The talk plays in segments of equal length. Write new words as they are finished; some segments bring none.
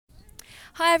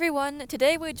Hi everyone,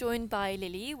 today we're joined by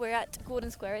Lily. We're at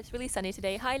Gordon Square. It's really sunny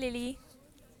today. Hi Lily.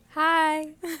 Hi.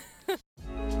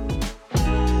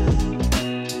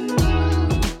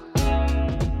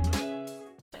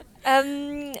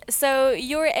 So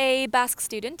you're a Basque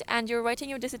student and you're writing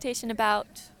your dissertation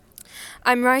about.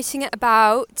 I'm writing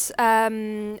about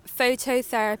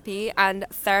phototherapy and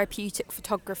therapeutic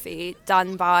photography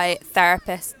done by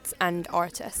therapists and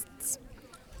artists.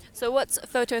 So what's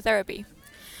phototherapy?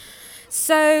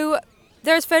 So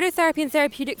there's phototherapy and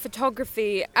therapeutic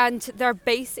photography, and they're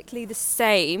basically the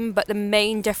same, but the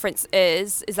main difference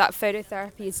is that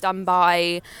phototherapy is done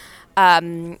by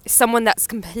someone that's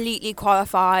completely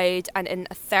qualified and in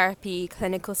a therapy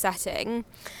clinical setting.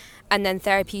 And then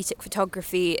therapeutic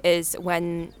photography is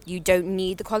when you don't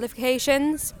need the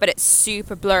qualifications, but it's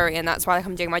super blurry, and that's why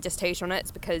I'm doing my dissertation on it.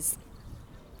 It's because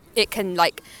it can,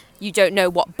 you don't know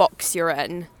what box you're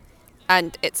in,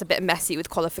 and it's a bit messy with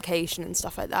qualification and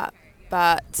stuff like that.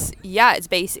 But yeah, it's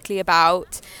basically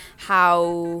about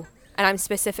how, and I'm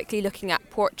specifically looking at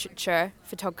portraiture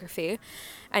photography,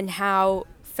 and how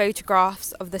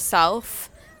photographs of the self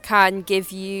can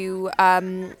give you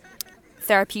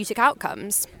therapeutic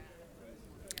outcomes.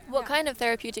 What kind of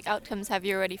therapeutic outcomes have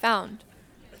you already found?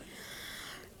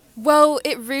 Well,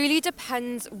 it really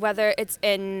depends whether it's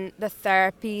in the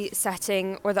therapy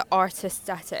setting or the artist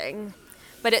setting.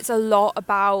 But it's a lot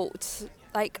about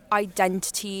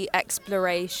identity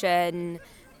exploration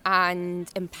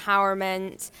and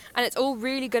empowerment, and it's all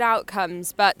really good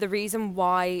outcomes. But the reason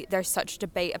why there's such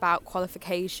debate about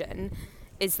qualification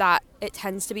is that it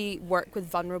tends to be work with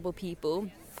vulnerable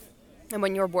people. And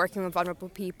when you're working with vulnerable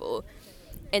people,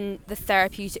 in the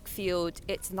therapeutic field,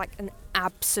 it's like an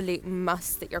absolute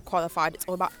must that you're qualified. It's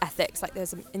all about ethics.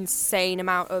 There's an insane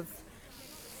amount of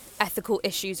ethical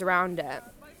issues around it.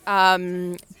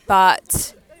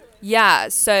 But yeah,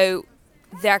 so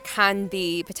there can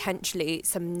be potentially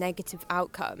some negative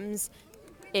outcomes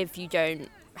if you don't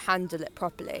handle it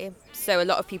properly. So a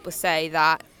lot of people say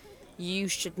that you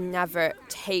should never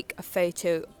take a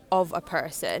photo of a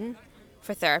person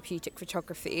for therapeutic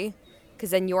photography,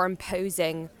 because then you're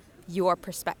imposing your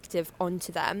perspective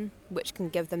onto them, which can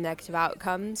give them negative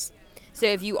outcomes. So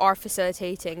if you are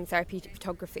facilitating therapeutic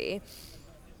photography,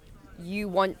 you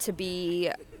want to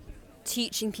be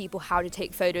teaching people how to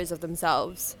take photos of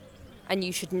themselves, and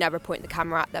you should never point the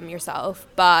camera at them yourself.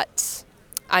 But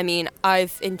I mean,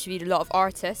 I've interviewed a lot of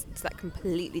artists that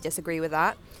completely disagree with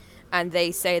that, and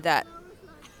they say that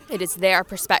it is their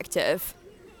perspective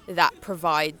that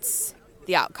provides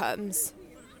the outcomes.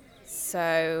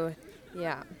 So,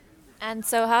 yeah. And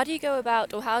so how do you go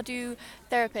about, or how do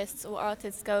therapists or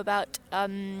artists go about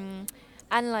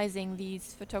analyzing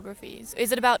these photographies?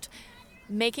 Is it about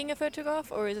making a photograph,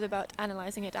 or is it about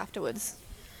analyzing it afterwards?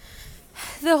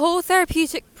 The whole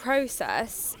therapeutic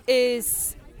process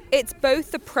it's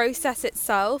both the process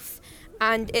itself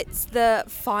and it's the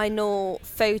final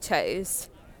photos,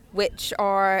 which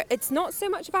are, it's not so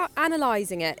much about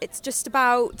analysing it, it's just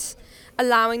about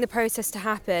allowing the process to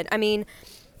happen. I mean,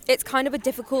 it's kind of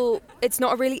it's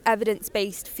not a really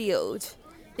evidence-based field,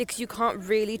 because you can't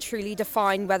really truly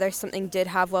define whether something did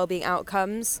have well-being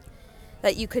outcomes.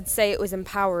 You could say it was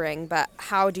empowering, but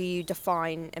how do you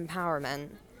define empowerment?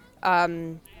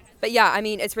 But yeah, I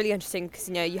mean, it's really interesting because,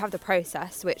 you have the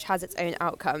process, which has its own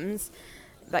outcomes,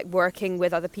 like working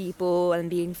with other people and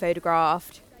being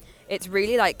photographed. It's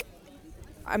really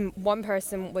one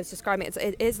person was describing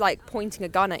it is like pointing a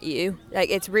gun at you.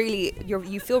 It's really,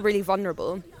 you feel really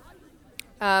vulnerable.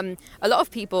 A lot of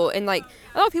people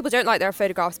don't like their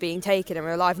photographs being taken in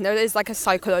real life, and there is a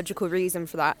psychological reason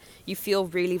for that. You feel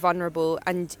really vulnerable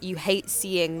and you hate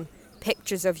seeing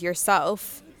pictures of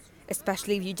yourself,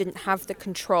 especially if you didn't have the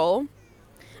control.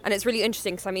 And it's really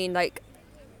interesting because, I mean,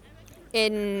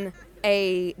 in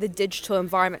the digital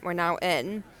environment we're now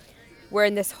in, we're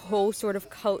in this whole sort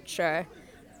of culture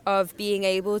of being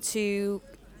able to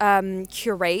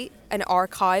curate and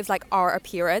archive our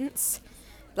appearance.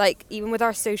 Even with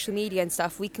our social media and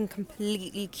stuff, we can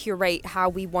completely curate how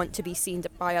we want to be seen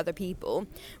by other people.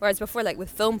 Whereas before,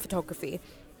 with film photography,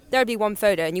 there'd be one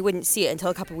photo and you wouldn't see it until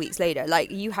a couple of weeks later.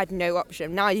 You had no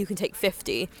option. Now you can take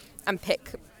 50 and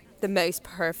pick the most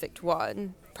perfect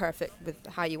one, perfect with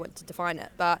how you want to define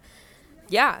it. But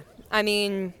yeah, I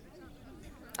mean,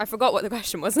 I forgot what the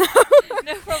question was now.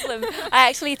 No problem. I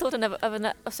actually thought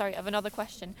of another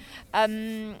question.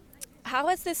 How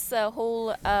has this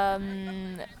whole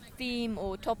theme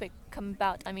or topic come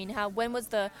about? I mean, when was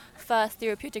the first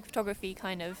therapeutic photography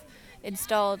kind of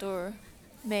installed or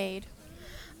made?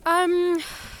 Well,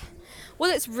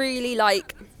 it's really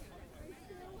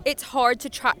it's hard to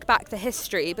track back the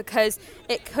history, because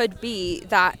it could be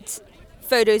that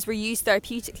photos were used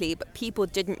therapeutically, but people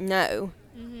didn't know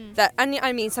that. And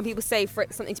I mean, some people say for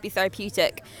something to be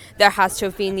therapeutic, there has to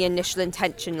have been the initial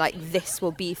intention, like this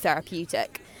will be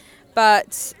therapeutic.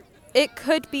 But it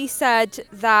could be said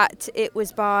that it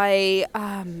was by,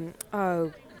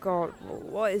 oh God,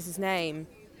 what is his name?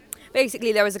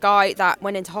 Basically, there was a guy that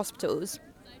went into hospitals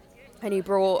and he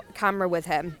brought a camera with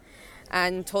him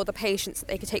and told the patients that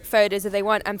they could take photos if they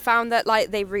want, and found that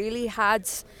like they really had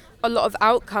a lot of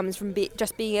outcomes from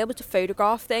just being able to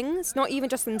photograph things, not even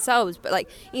just themselves, but like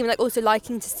even like also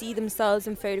liking to see themselves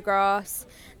in photographs.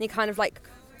 And they kind of like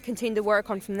continued to work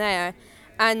on from there.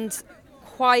 And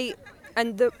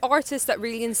the artist that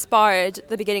really inspired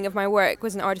the beginning of my work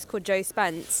was an artist called Jo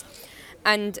Spence.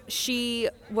 And she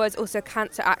was also a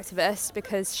cancer activist,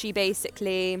 because she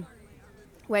basically,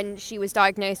 when she was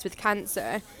diagnosed with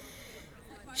cancer,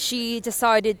 she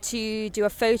decided to do a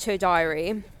photo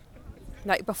diary,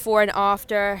 like before and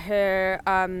after her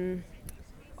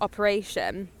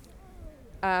operation,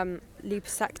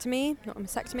 lupusectomy, not a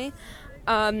mastectomy,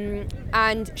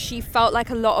 and she felt like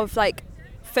a lot of like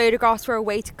photographs were a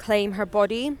way to claim her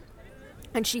body,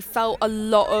 and she felt a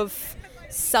lot of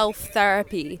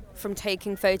self-therapy from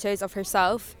taking photos of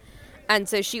herself. And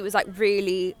so she was like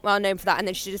really well known for that. And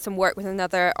then she did some work with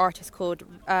another artist called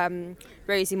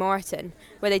Rosie Martin,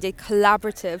 where they did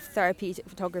collaborative therapeutic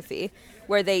photography,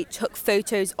 where they took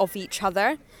photos of each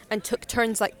other and took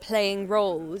turns like playing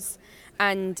roles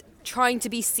and trying to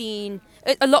be seen.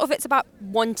 A lot of it's about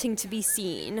wanting to be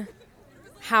seen,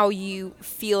 how you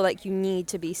feel like you need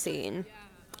to be seen.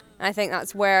 And I think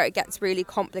that's where it gets really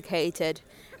complicated.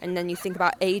 And then you think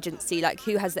about agency, like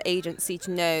who has the agency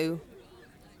to know.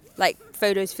 Like,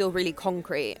 photos feel really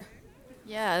concrete.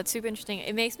 Yeah, that's super interesting.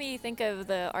 It makes me think of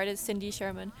the artist Cindy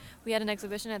Sherman. We had an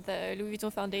exhibition at the Louis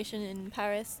Vuitton Foundation in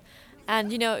Paris.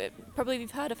 And, you know, probably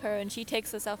you've heard of her. And she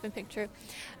takes herself in picture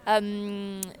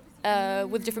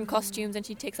with different costumes. And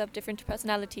she takes up different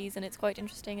personalities. And it's quite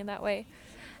interesting in that way.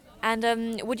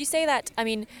 And would you say that, I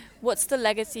mean, what's the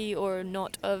legacy or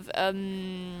not of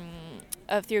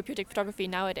therapeutic photography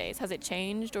nowadays? Has it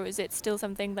changed? Or is it still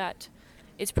something that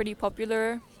is pretty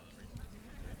popular?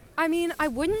 I mean, I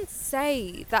wouldn't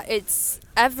say that it's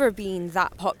ever been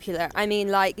that popular. I mean,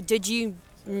 like, did you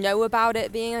know about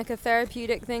it being like a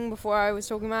therapeutic thing before I was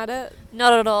talking about it?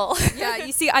 Not at all. Yeah,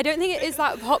 you see, I don't think it is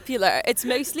that popular. It's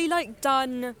mostly like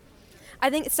I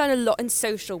think it's done a lot in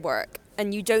social work,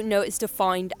 and you don't know it's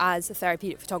defined as a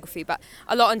therapeutic photography, but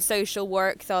a lot in social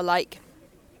work, they'll like,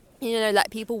 you know, let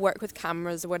people work with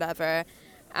cameras or whatever.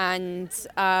 And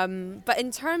but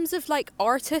in terms of like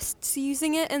artists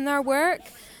using it in their work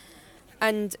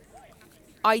and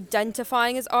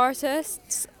identifying as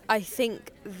artists, I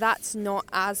think that's not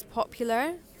as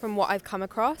popular from what I've come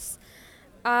across.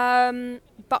 But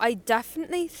I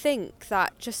definitely think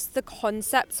that just the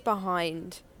concepts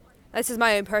behind, this is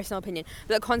my own personal opinion,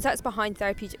 but the concepts behind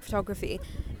therapeutic photography,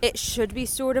 it should be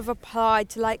sort of applied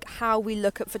to like how we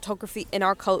look at photography in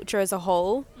our culture as a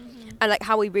whole. And like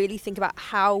how we really think about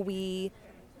how we,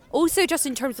 also just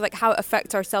in terms of like how it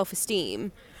affects our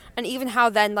self-esteem, and even how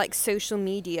then like social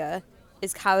media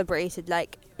is calibrated.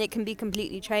 Like it can be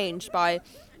completely changed by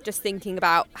just thinking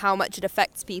about how much it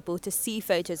affects people to see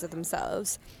photos of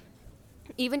themselves.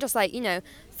 Even just like, you know,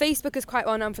 Facebook is quite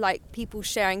well known for like people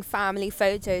sharing family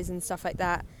photos and stuff like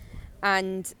that.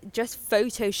 And just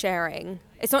photo sharing,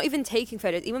 it's not even taking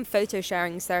photos, even photo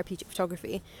sharing is therapeutic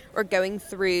photography, or going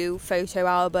through photo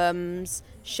albums,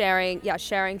 sharing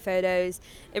photos.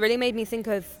 It really made me think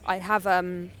of, I have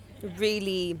a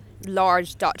really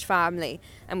large Dutch family,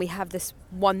 and we have this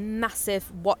one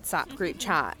massive WhatsApp group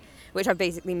chat, which I've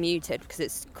basically muted because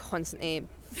it's constantly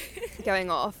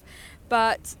going off.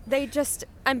 But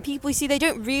people, you see, they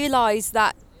don't realise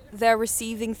that they're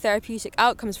receiving therapeutic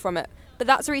outcomes from it. But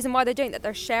that's the reason why they're doing that.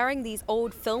 They're sharing these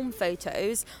old film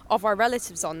photos of our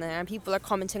relatives on there, and people are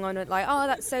commenting on it like, oh,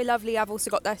 that's so lovely, I've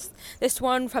also got this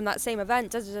one from that same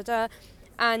event, da da da da.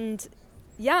 And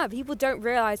yeah, people don't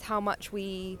realise how much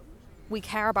we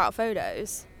care about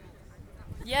photos.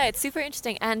 Yeah, it's super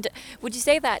interesting. And would you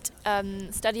say that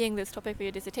studying this topic for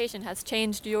your dissertation has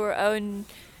changed your own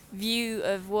view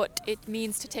of what it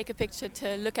means to take a picture,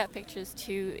 to look at pictures,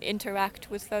 to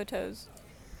interact with photos?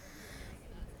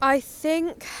 I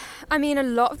think, I mean, a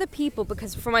lot of the people,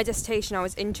 because for my dissertation I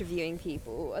was interviewing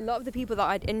people, a lot of the people that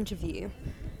I'd interview,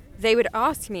 they would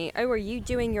ask me, oh, are you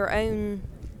doing your own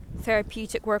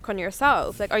therapeutic work on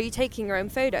yourself? Like, are you taking your own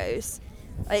photos?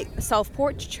 Like,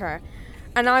 self-portraiture?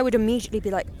 And I would immediately be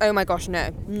like, oh my gosh,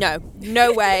 no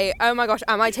way. Oh my gosh,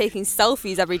 am I taking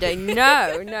selfies every day?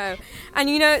 No. And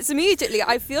it's immediately,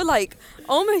 I feel like,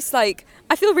 almost like,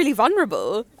 I feel really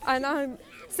vulnerable.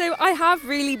 So I have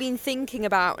really been thinking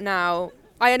about now,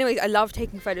 I love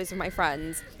taking photos of my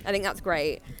friends. I think that's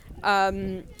great.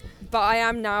 But I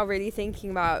am now really thinking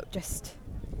about just,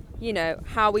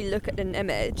 how we look at an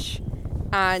image.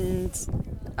 And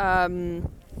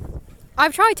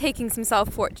I've tried taking some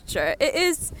self-portraiture. It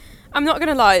is, I'm not going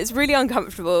to lie, it's really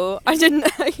uncomfortable.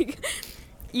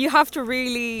 You have to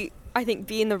really, I think,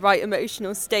 be in the right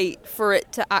emotional state for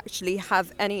it to actually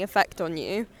have any effect on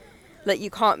you. Like,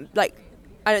 you can't,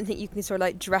 I don't think you can sort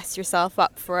of dress yourself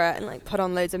up for it and put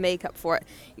on loads of makeup for it.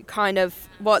 You kind of,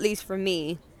 well, at least for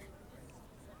me,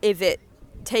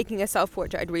 taking a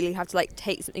self-portrait, I'd really have to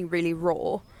take something really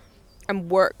raw and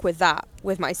work with that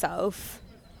with myself.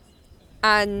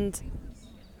 And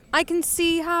I can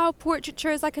see how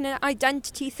portraiture is an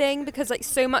identity thing, because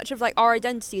so much of our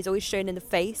identity is always shown in the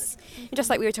face. Just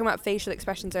like we were talking about facial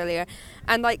expressions earlier,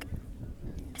 and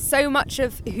so much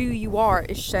of who you are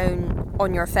is shown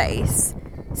on your face.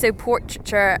 So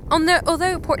portraiture,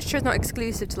 although portraiture is not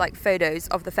exclusive to photos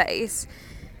of the face,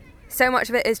 so much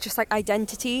of it is just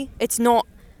identity. It's not.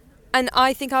 And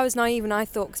I think I was naive and I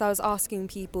thought, because I was asking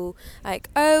people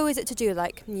oh, is it to do with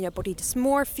body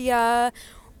dysmorphia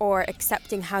or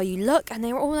accepting how you look? And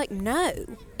they were all no,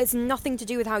 it's nothing to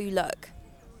do with how you look.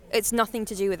 It's nothing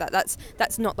to do with that.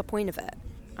 That's not the point of it.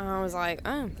 And I was like,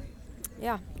 oh,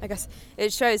 yeah, I guess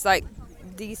it shows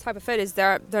these type of photos,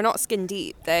 they're not skin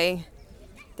deep. They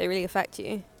really affect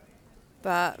you.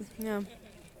 But yeah.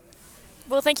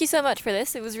 Well, thank you so much for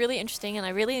this. It was really interesting, and I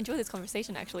really enjoyed this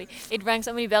conversation, actually. It rang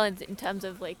so many bells in terms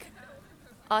of,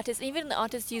 artists, even the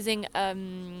artists using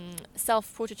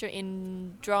self-portraiture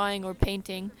in drawing or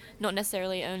painting, not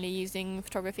necessarily only using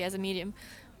photography as a medium,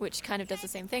 which kind of does the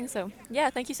same thing. So, yeah,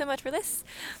 thank you so much for this.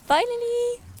 Bye,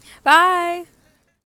 Lily! Bye!